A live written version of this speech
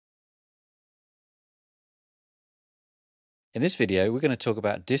In this video, we're going to talk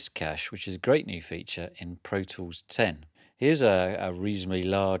about disk cache, which is a great new feature in Pro Tools 10. Here's a reasonably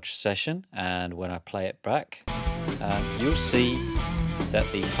large session, and when I play it back, you'll see that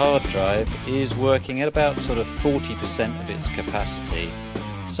the hard drive is working at about sort of 40% of its capacity.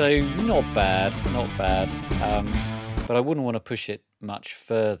 So not bad, but I wouldn't want to push it much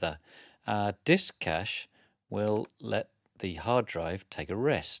further. Disk cache will let the hard drive take a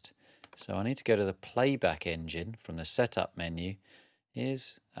rest. So I need to go to the playback engine from the setup menu.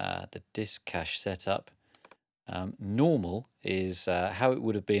 Here's the disk cache setup. Normal is how it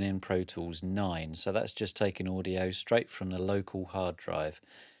would have been in Pro Tools 9. So that's just taking audio straight from the local hard drive.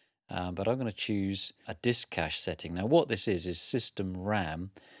 But I'm going to choose a disk cache setting. Now what this is system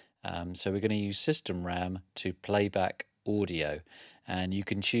RAM. So we're going to use system RAM to playback audio. And you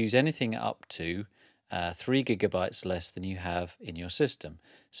can choose anything up to 3 gigabytes less than you have in your system.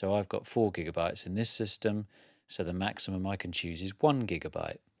 So I've got 4 gigabytes in this system, so the maximum I can choose is 1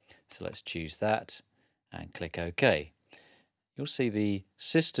 gigabyte. So let's choose that and click OK. You'll see the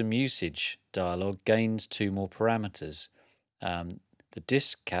system usage dialog gains 2 more parameters, the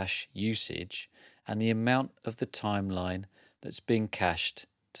disk cache usage and the amount of the timeline that's being cached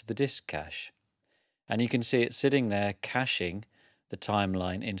to the disk cache. And you can see it sitting there caching the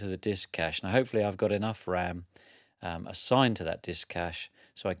timeline into the disk cache. Now hopefully I've got enough RAM assigned to that disk cache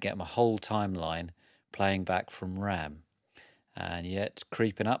so I can get my whole timeline playing back from RAM. And yet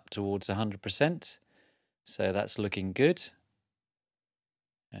creeping up towards 100%, so that's looking good.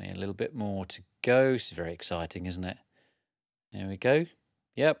 Only a little bit more to go. This is very exciting, isn't it? There we go.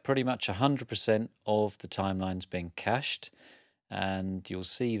 Yeah, pretty much 100% of the timeline's being cached, and you'll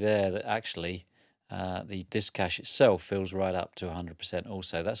see there that actually the disk cache itself fills right up to 100%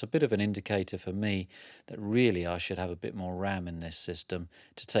 also. That's a bit of an indicator for me that really I should have a bit more RAM in this system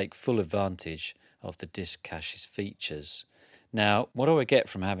to take full advantage of the disk cache's features. Now, what do I get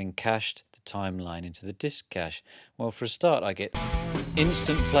from having cached the timeline into the disk cache? Well, for a start, I get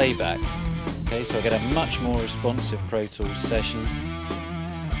instant playback. Okay, so I get a much more responsive Pro Tools session.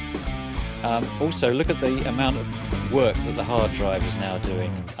 Also, look at the amount of work that the hard drive is now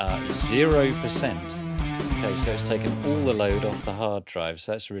doing, 0%. Okay, so it's taken all the load off the hard drive,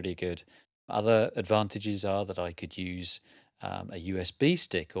 so that's really good. Other advantages are that I could use a USB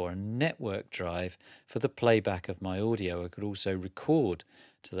stick or a network drive for the playback of my audio. I could also record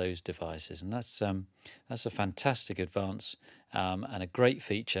to those devices, and that's a fantastic advance and a great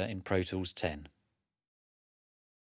feature in Pro Tools 10.